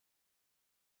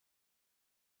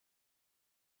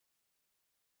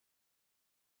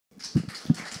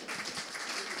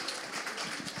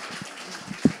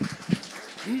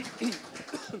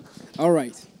All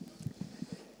right.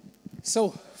 So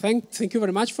thank you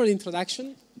very much for the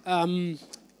introduction.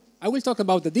 I will talk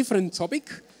about a different topic.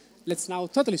 Let's now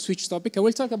totally switch topic. I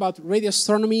will talk about radio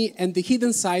astronomy and the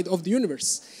hidden side of the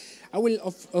universe. I will,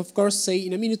 of course, say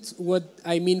in a minute what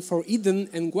I mean for hidden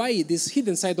and why this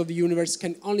hidden side of the universe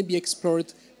can only be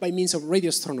explored by means of radio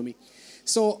astronomy.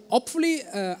 So hopefully,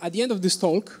 at the end of this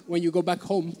talk, when you go back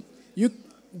home, you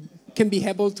can be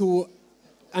able to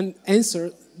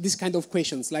answer these kind of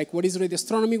questions, like what is radio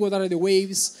astronomy, what are the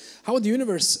waves, how the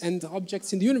universe and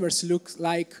objects in the universe look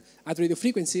like at radio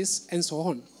frequencies, and so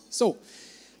on. So,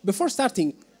 before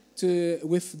starting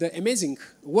with the amazing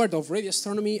world of radio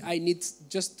astronomy, I need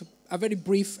just a very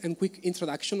brief and quick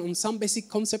introduction on some basic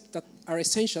concepts that are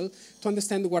essential to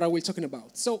understand what I will be talking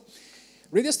about. So,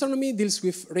 radio astronomy deals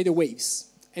with radio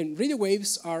waves, and radio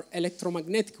waves are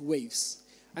electromagnetic waves.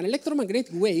 An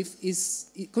electromagnetic wave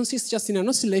consists just in an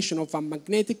oscillation of a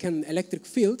magnetic and electric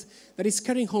field that is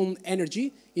carrying home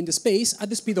energy in the space at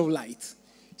the speed of light.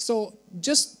 So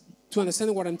just to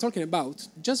understand what I'm talking about,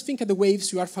 just think of the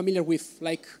waves you are familiar with,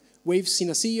 like waves in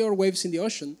a sea or waves in the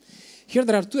ocean. Here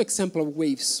there are two examples of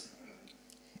waves.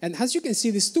 And as you can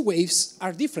see, these two waves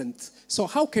are different. So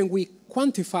how can we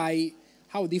quantify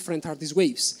how different are these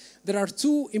waves? There are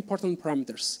two important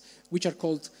parameters, which are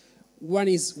called, one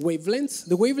is wavelength.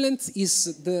 The wavelength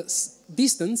is the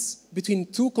distance between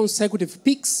two consecutive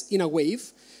peaks in a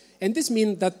wave. And this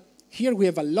means that here we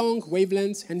have a long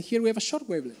wavelength and here we have a short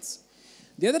wavelength.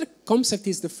 The other concept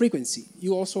is the frequency.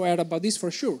 You also heard about this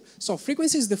for sure. So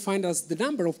frequency is defined as the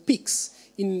number of peaks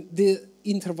in the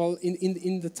interval,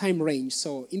 in the time range.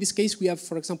 So in this case, we have,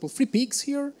 for example, 3 peaks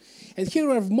here. And here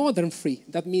we have more than 3.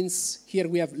 That means here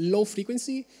we have low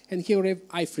frequency and here we have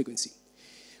high frequency.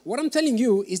 What I'm telling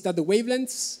you is that the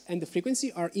wavelengths and the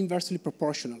frequency are inversely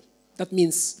proportional. That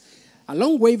means a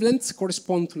long wavelength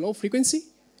corresponds to low frequency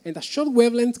and a short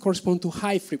wavelength corresponds to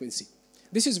high frequency.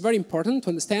 This is very important to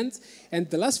understand. And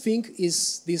the last thing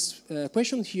is this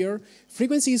question here.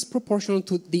 Frequency is proportional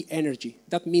to the energy.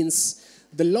 That means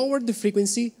the lower the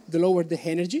frequency, the lower the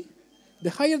energy. The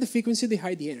higher the frequency, the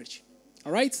higher the energy.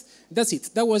 All right? That's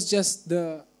it. That was just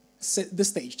the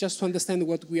stage, just to understand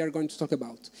what we are going to talk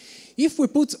about. If we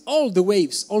put all the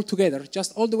waves all together,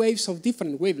 just all the waves of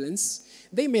different wavelengths,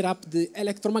 they made up the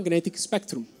electromagnetic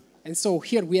spectrum. And so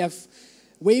here we have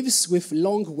waves with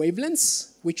long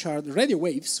wavelengths, which are the radio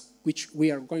waves, which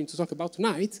we are going to talk about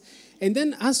tonight. And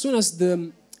then as soon as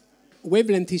the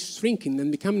wavelength is shrinking and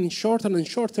becoming shorter and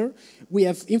shorter, we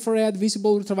have infrared,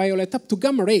 visible, ultraviolet, up to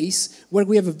gamma rays, where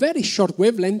we have a very short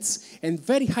wavelengths and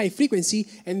very high frequency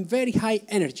and very high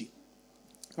energy.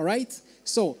 All right?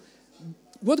 So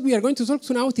what we are going to talk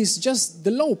to now is just the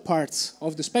low part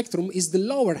of the spectrum, is the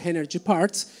lower energy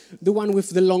part, the one with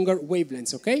the longer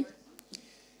wavelengths, okay?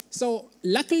 So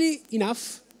luckily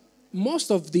enough,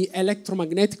 most of the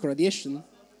electromagnetic radiation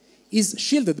is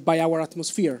shielded by our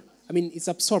atmosphere. I mean, it's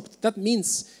absorbed. That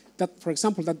means that, for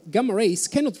example, that gamma rays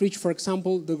cannot reach, for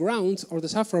example, the ground or the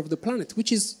surface of the planet,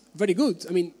 which is very good.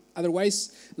 I mean,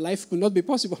 otherwise, life could not be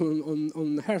possible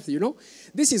on Earth, you know?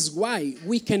 This is why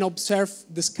we can observe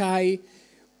the sky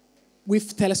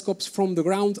with telescopes from the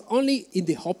ground only in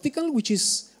the optical, which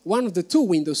is one of the 2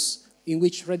 windows in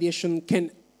which radiation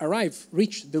can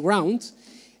reach the ground.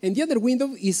 And the other window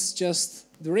is just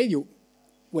the radio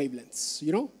wavelengths,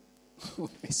 you know?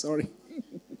 Okay, sorry.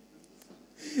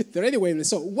 The radio wavelengths.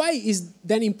 So why is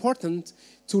then important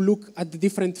to look at the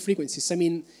different frequencies? I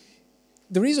mean,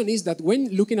 the reason is that when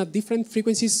looking at different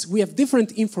frequencies, we have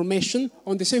different information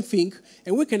on the same thing,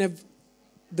 and we can have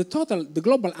the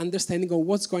global understanding of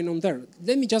what's going on there.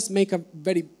 Let me just make a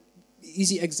very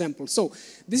easy example. So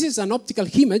this is an optical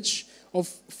image of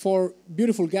 4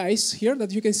 beautiful guys here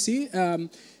that you can see.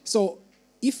 So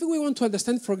if we want to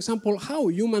understand, for example, how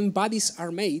human bodies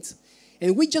are made,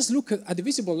 and we just look at the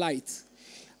visible light,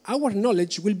 our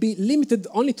knowledge will be limited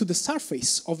only to the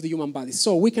surface of the human body.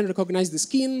 So we can recognize the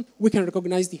skin, we can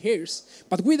recognize the hairs,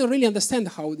 but we don't really understand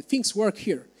how things work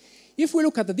here. If we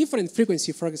look at a different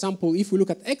frequency, for example, if we look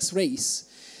at X-rays,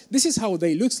 this is how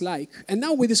they look like. And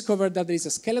now we discovered that there is a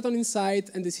skeleton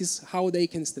inside, and this is how they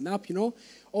can stand up, you know.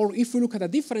 Or if we look at a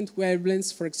different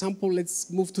wavelength, for example, let's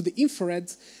move to the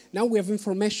infrared. Now we have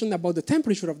information about the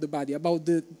temperature of the body, about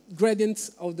the gradient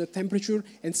of the temperature.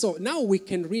 And so now we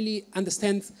can really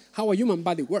understand how a human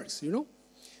body works, you know.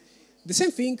 The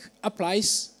same thing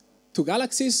applies to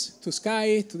galaxies, to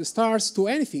sky, to the stars, to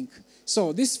anything.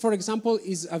 So this, for example,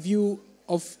 is a view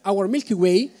of our Milky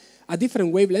Way at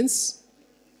different wavelengths.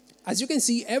 As you can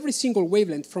see, every single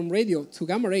wavelength from radio to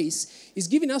gamma rays is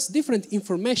giving us different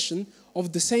information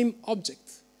of the same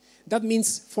object. That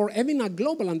means for having a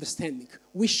global understanding,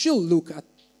 we should look at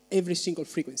every single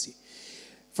frequency.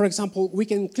 For example, we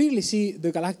can clearly see the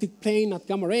galactic plane at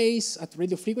gamma rays, at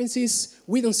radio frequencies.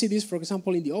 We don't see this, for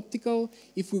example, in the optical.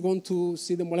 If we want to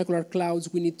see the molecular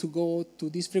clouds, we need to go to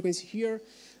this frequency here.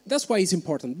 That's why it's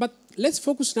important. But let's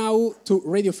focus now to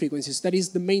radio frequencies. That is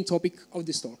the main topic of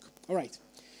this talk. All right.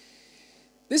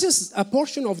 This is a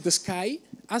portion of the sky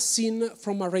as seen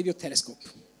from a radio telescope.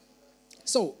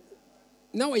 So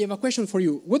now I have a question for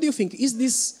you. What do you think? Is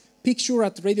this picture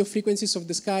at radio frequencies of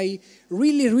the sky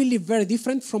really, really very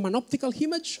different from an optical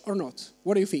image or not?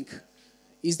 What do you think?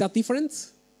 Is that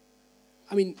different?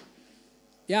 I mean,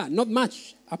 yeah, not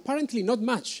much. Apparently not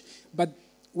much. But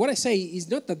what I say is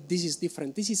not that this is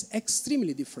different. This is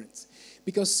extremely different.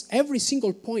 Because every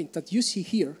single point that you see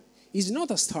here is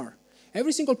not a star.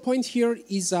 Every single point here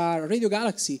is a radio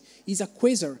galaxy, is a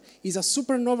quasar, is a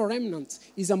supernova remnant,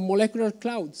 is a molecular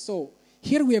cloud. So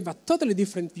here we have a totally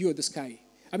different view of the sky.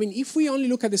 I mean, if we only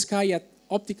look at the sky at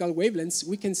optical wavelengths,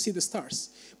 we can see the stars.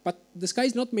 But the sky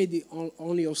is not made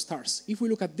only of stars. If we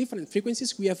look at different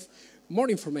frequencies, we have more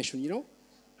information, you know?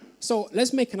 So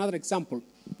let's make another example.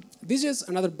 This is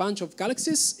another bunch of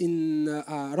galaxies in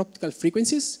optical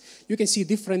frequencies. You can see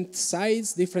different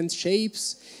size, different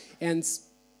shapes. And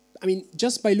I mean,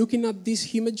 just by looking at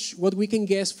this image, what we can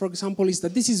guess, for example, is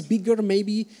that this is bigger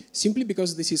maybe simply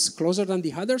because this is closer than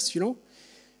the others, you know?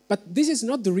 But this is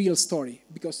not the real story,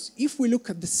 because if we look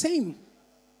at the same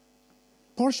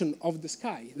portion of the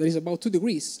sky that is about 2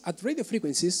 degrees at radio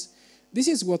frequencies, this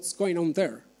is what's going on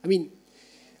there. I mean,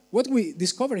 what we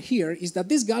discover here is that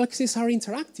these galaxies are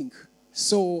interacting.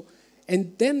 So,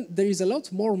 and then there is a lot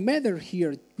more matter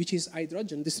here, which is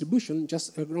hydrogen distribution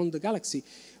just around the galaxy.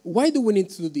 Why do we need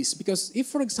to do this? Because if,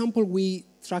 for example, we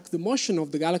track the motion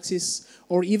of the galaxies,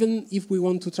 or even if we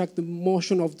want to track the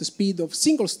motion of the speed of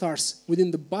single stars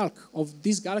within the bulk of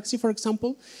this galaxy, for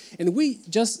example, and we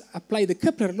just apply the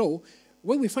Kepler law,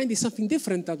 what we find is something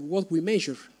different than what we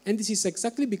measure. And this is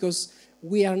exactly because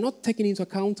we are not taking into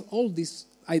account all this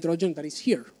hydrogen that is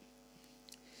here.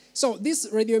 So this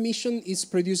radio emission is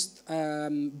produced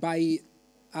by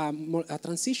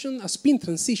a spin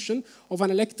transition of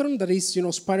an electron that is, you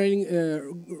know, spiraling,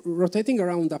 rotating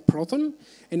around a proton,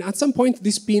 and at some point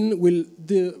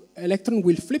the electron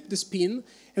will flip the spin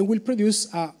and will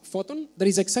produce a photon that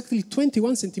is exactly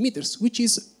 21 centimeters, which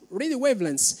is radio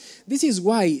wavelengths. This is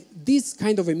why this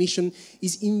kind of emission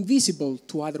is invisible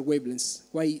to other wavelengths.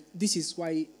 This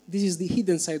is the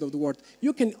hidden side of the world.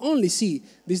 You can only see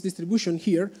this distribution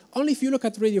here only if you look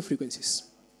at radio frequencies.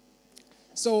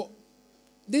 So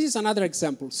this is another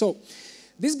example. So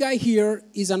this guy here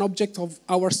is an object of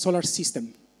our solar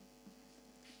system.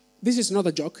 This is not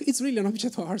a joke. It's really an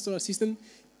object of our solar system.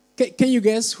 Can you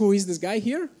guess who is this guy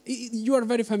here? You are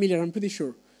very familiar, I'm pretty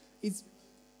sure. It's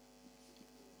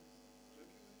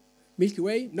Milky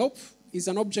Way? Nope. It's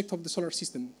an object of the solar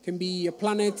system. Can be a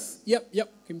planet.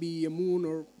 Yep. Can be a moon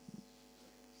or...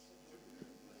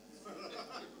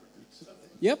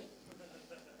 Yep.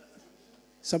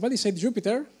 Somebody said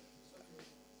Jupiter.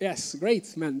 Yes,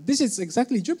 great, man. This is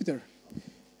exactly Jupiter.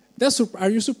 Are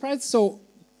you surprised? So,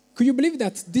 could you believe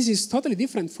that this is totally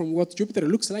different from what Jupiter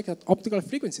looks like at optical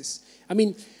frequencies? I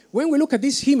mean, when we look at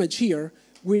this image here,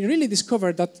 we really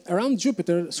discover that around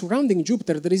Jupiter, surrounding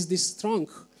Jupiter, there is this strong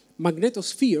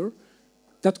magnetosphere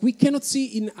that we cannot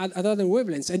see at other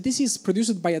wavelengths. And this is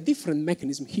produced by a different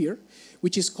mechanism here,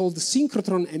 which is called the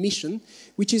synchrotron emission,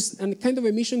 which is a kind of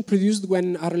emission produced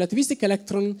when a relativistic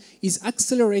electron is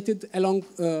accelerated along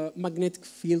magnetic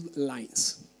field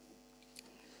lines.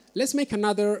 Let's make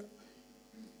another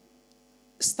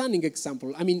stunning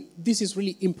example. I mean, this is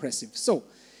really impressive. So,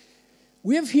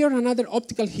 we have here another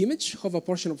optical image of a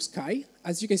portion of sky.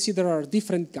 As you can see, there are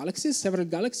different galaxies, several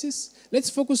galaxies. Let's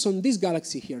focus on this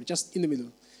galaxy here, just in the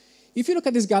middle. If you look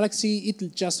at this galaxy,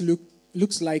 it just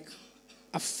looks like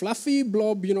a fluffy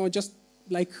blob, you know, just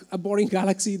like a boring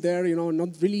galaxy there, you know, not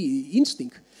really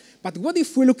interesting. But what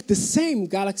if we look at the same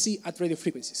galaxy at radio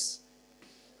frequencies?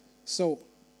 So,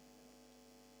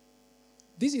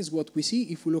 this is what we see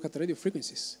if we look at radio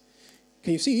frequencies.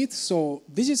 Can you see it? So,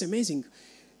 this is amazing.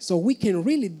 So we can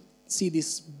really see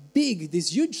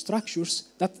these huge structures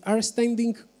that are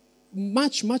standing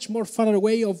much, much more far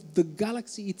away of the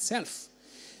galaxy itself.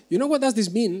 You know what does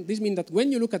this mean? This means that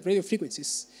when you look at radio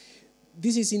frequencies,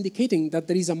 this is indicating that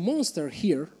there is a monster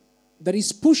here that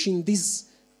is pushing this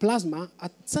plasma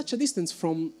at such a distance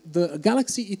from the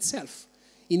galaxy itself.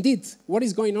 Indeed, what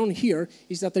is going on here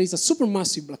is that there is a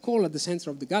supermassive black hole at the center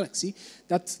of the galaxy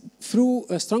that, through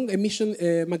strong emission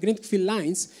magnetic field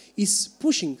lines, is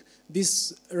pushing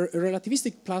these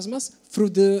relativistic plasmas through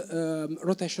the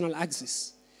rotational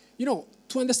axis. You know,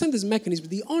 to understand this mechanism,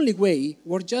 the only way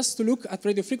was just to look at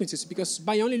radio frequencies, because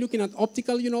by only looking at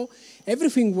optical, you know,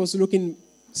 everything was looking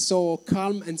so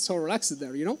calm and so relaxed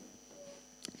there, you know.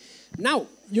 Now,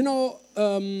 you know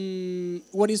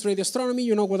what is radio astronomy,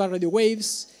 you know what are radio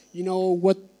waves, you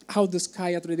know how the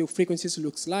sky at radio frequencies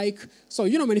looks like. So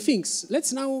you know many things.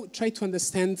 Let's now try to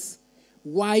understand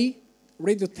why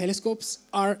radio telescopes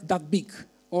are that big,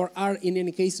 or are in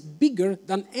any case bigger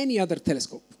than any other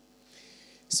telescope.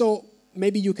 So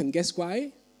maybe you can guess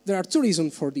why. There are two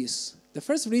reasons for this. The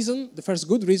first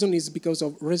good reason is because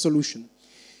of resolution.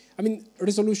 I mean,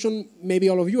 resolution, maybe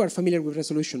all of you are familiar with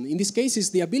resolution. In this case, it's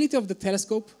the ability of the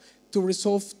telescope to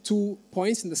resolve 2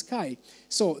 points in the sky.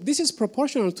 So this is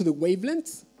proportional to the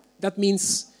wavelength. That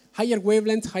means higher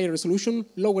wavelength, higher resolution,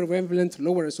 lower wavelength,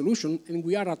 lower resolution, and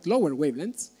we are at lower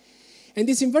wavelengths. And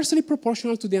it's inversely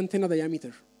proportional to the antenna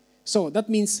diameter. So that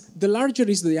means the larger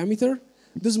is the diameter,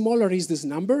 the smaller is this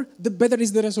number, the better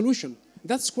is the resolution.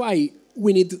 That's why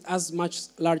we need as much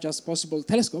large as possible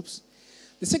telescopes.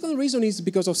 The second reason is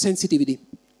because of sensitivity.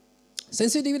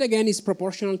 Sensitivity, again, is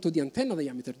proportional to the antenna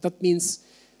diameter. That means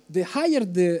the higher,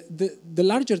 the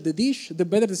larger the dish, the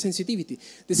better the sensitivity.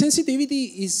 The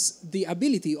sensitivity is the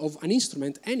ability of an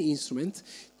instrument, any instrument,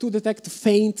 to detect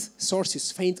faint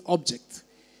sources, faint objects.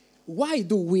 Why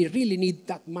do we really need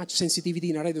that much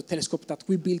sensitivity in a radio telescope that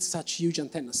we build such huge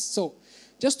antennas? So,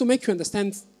 just to make you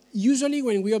understand, usually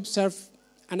when we observe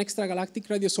an extragalactic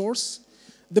radio source,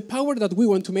 the power that we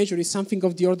want to measure is something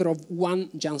of the order of 1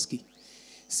 Jansky.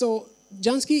 So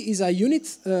Jansky is a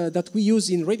unit that we use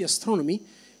in radio astronomy,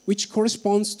 which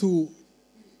corresponds to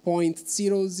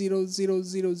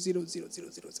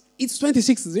 0.000000000. It's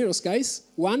 26 zeros, guys.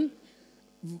 1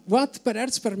 watt per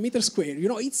hertz per meter square. You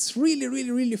know, it's really,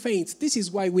 really, really faint. This is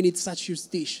why we need such huge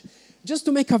dish. Just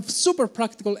to make a super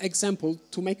practical example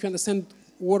to make you understand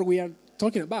what we are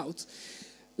talking about,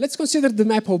 let's consider the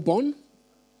map of Bonn.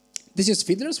 This is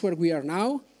Fiddlers, where we are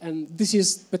now, and this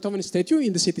is Beethoven statue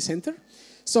in the city center.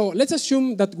 So let's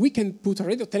assume that we can put a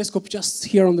radio telescope just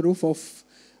here on the roof of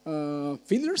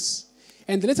Fiddlers,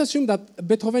 and let's assume that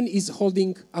Beethoven is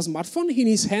holding a smartphone in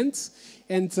his hand,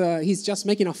 and he's just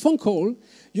making a phone call.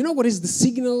 You know what is the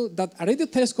signal that a radio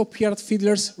telescope here at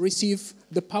Fiddlers receives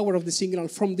the power of the signal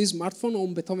from this smartphone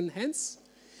on Beethoven's hands?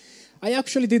 I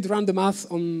actually did run the math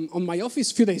on my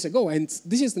office a few days ago, and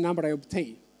this is the number I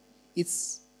obtained.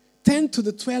 It's 10 to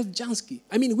the 12 Jansky.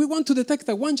 I mean, we want to detect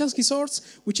a 1 Jansky source,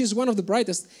 which is one of the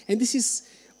brightest, and this is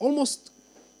almost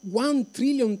 1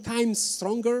 trillion times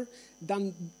stronger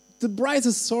than the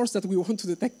brightest source that we want to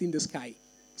detect in the sky.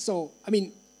 So, I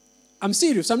mean, I'm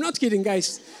serious. I'm not kidding,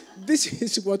 guys. This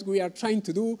is what we are trying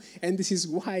to do, and this is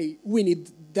why we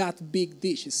need that big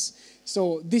dishes.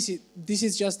 So this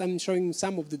is just, I'm showing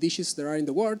some of the dishes there are in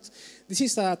the world. This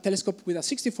is a telescope with a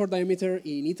 64 diameter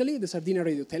in Italy, the Sardinia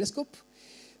Radio Telescope.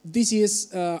 This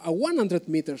is a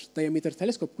 100-meter diameter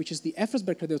telescope, which is the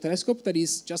Effelsberg Radio Telescope that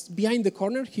is just behind the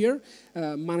corner here,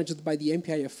 managed by the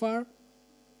MPIfR.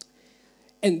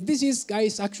 And this is,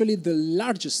 guys, actually the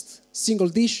largest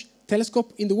single-dish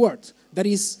telescope in the world. That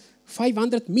is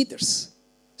 500 meters.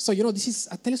 So, you know, this is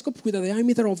a telescope with a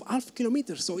diameter of half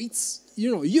kilometers. So it's,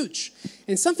 you know, huge.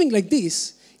 And something like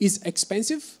this is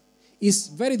expensive, is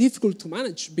very difficult to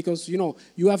manage because, you know,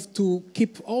 you have to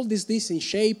keep all this in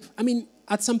shape. I mean,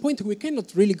 at some point, we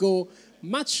cannot really go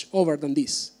much over than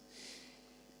this.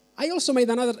 I also made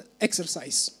another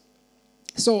exercise.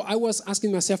 So I was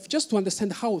asking myself, just to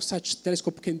understand how such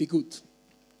telescope can be good,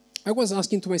 I was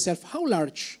asking to myself how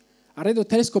large a radio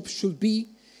telescope should be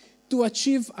to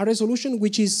achieve a resolution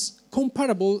which is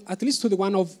comparable, at least to the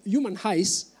one of human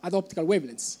eyes at optical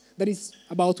wavelengths. That is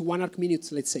about 1 arc minute,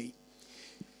 let's say.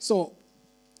 So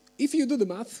if you do the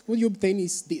math, what you obtain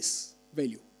is this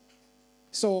value.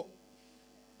 So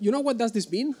you know what does this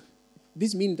mean?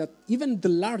 This means that even the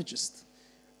largest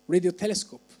radio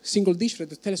telescope, single-dish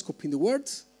radio telescope in the world,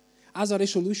 has a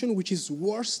resolution which is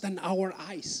worse than our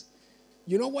eyes.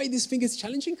 You know why this thing is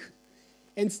challenging?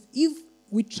 And if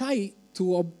we try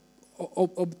to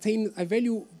obtain a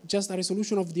value, just a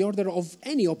resolution of the order of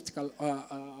any optical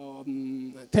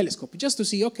telescope, just to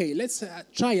see, okay, let's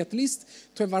try at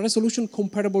least to have a resolution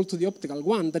comparable to the optical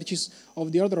one, that is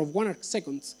of the order of 1 arc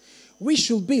second. We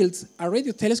should build a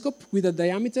radio telescope with a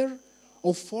diameter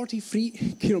of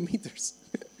 43 kilometers.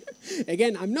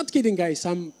 Again, I'm not kidding, guys.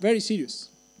 I'm very serious.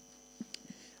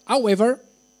 However,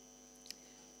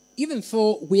 even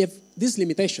though we have these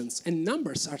limitations, and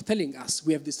numbers are telling us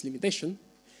we have this limitation,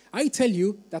 I tell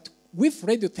you that with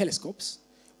radio telescopes,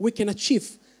 we can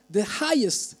achieve the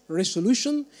highest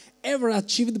resolution ever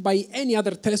achieved by any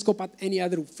other telescope at any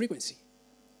other frequency.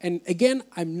 And again,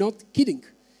 I'm not kidding.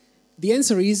 The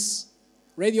answer is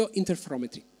radio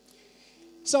interferometry.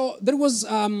 So there was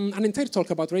an entire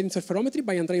talk about radio interferometry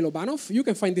by Andrei Lobanov. You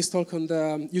can find this talk on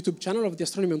the YouTube channel of the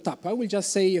Astronomy on Tap. I will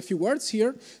just say a few words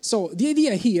here. So the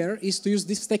idea here is to use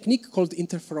this technique called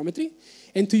interferometry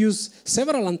and to use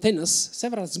several antennas,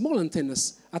 several small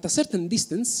antennas at a certain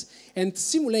distance and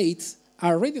simulate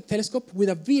a radio telescope with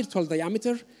a virtual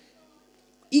diameter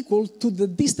equal to the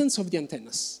distance of the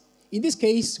antennas. In this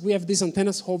case, we have these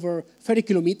antennas over 30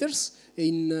 kilometers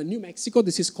in New Mexico.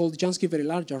 This is called Jansky Very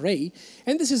Large Array.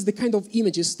 And this is the kind of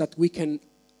images that we can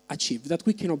achieve, that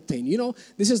we can obtain. You know,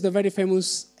 this is the very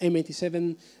famous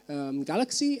M87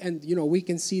 galaxy. And, you know, we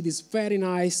can see this very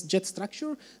nice jet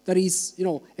structure that is, you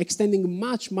know, extending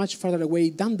much, much further away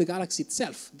than the galaxy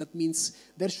itself. That means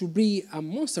there should be a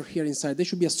monster here inside. There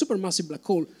should be a supermassive black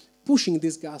hole pushing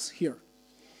this gas here.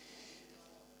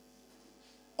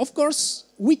 Of course,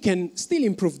 we can still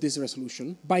improve this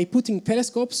resolution by putting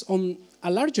telescopes on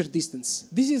a larger distance.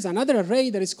 This is another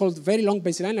array that is called Very Long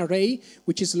Baseline Array,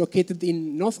 which is located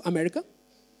in North America,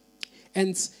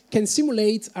 and can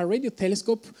simulate a radio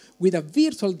telescope with a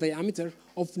virtual diameter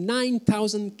of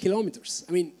 9,000 kilometers.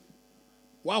 I mean,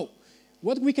 wow.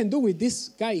 What we can do with this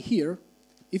guy here,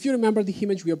 if you remember the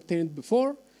image we obtained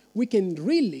before, we can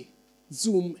really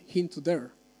zoom into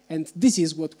there. And this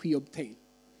is what we obtain.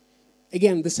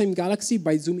 Again, the same galaxy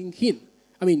by zooming in.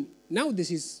 I mean, now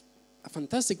this is a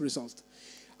fantastic result.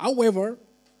 However,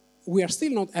 we are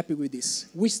still not happy with this.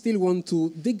 We still want to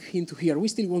dig into here. We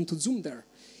still want to zoom there.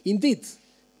 Indeed,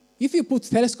 if you put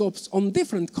telescopes on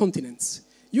different continents,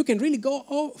 you can really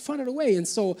go farther away. And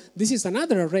so this is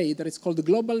another array that is called the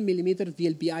Global Millimeter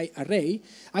VLBI Array.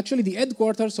 Actually, the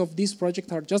headquarters of this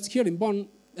project are just here in Bonn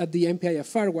at the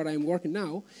MPIfR, where I'm working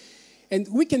now. And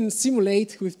we can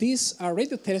simulate with this a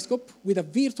radio telescope with a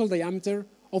virtual diameter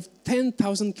of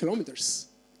 10,000 kilometers.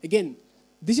 Again,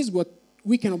 this is what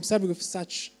we can observe with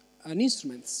such an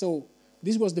instrument. So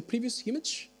this was the previous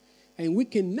image, and we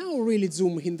can now really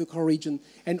zoom in the core region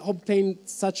and obtain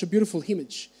such a beautiful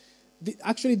image.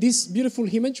 Actually, this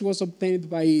beautiful image was obtained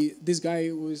by this guy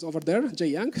who is over there, Jay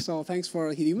Young, so thanks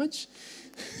for his image.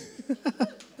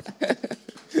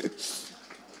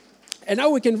 And now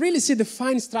we can really see the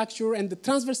fine structure and the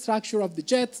transverse structure of the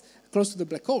jet close to the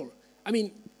black hole. I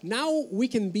mean, now we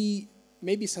can be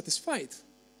maybe satisfied,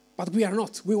 but we are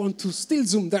not. We want to still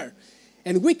zoom there.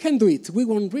 And we can do it. We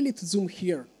want really to zoom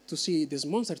here to see this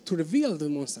monster, to reveal the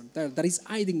monster that is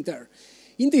hiding there.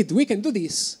 Indeed, we can do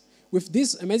this with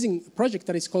this amazing project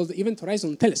that is called the Event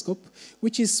Horizon Telescope,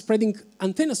 which is spreading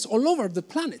antennas all over the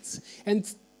planet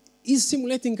and is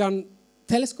simulating an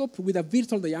telescope with a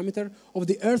virtual diameter of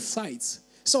the Earth size.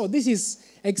 So this is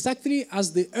exactly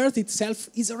as the Earth itself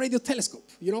is a radio telescope.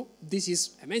 You know, this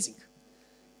is amazing.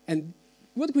 And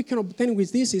what we can obtain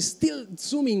with this is still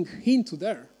zooming into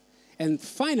there. And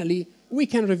finally, we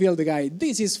can reveal the guy.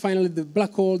 This is finally the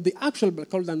black hole, the actual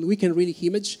black hole that we can really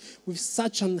image with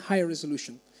such a high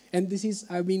resolution. And this is,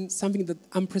 I mean, something that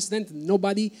unprecedented.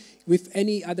 Nobody with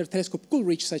any other telescope could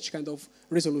reach such kind of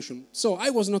resolution. So I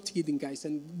was not kidding, guys,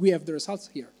 and we have the results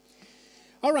here.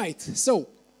 All right, so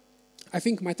I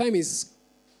think my time is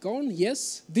gone.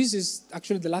 Yes, this is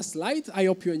actually the last slide. I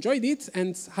hope you enjoyed it,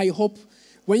 and I hope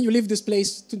when you leave this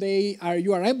place today,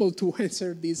 you are able to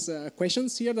answer these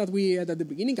questions here that we had at the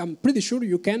beginning. I'm pretty sure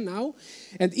you can now.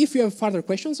 And if you have further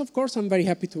questions, of course, I'm very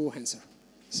happy to answer.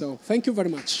 So thank you very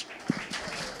much.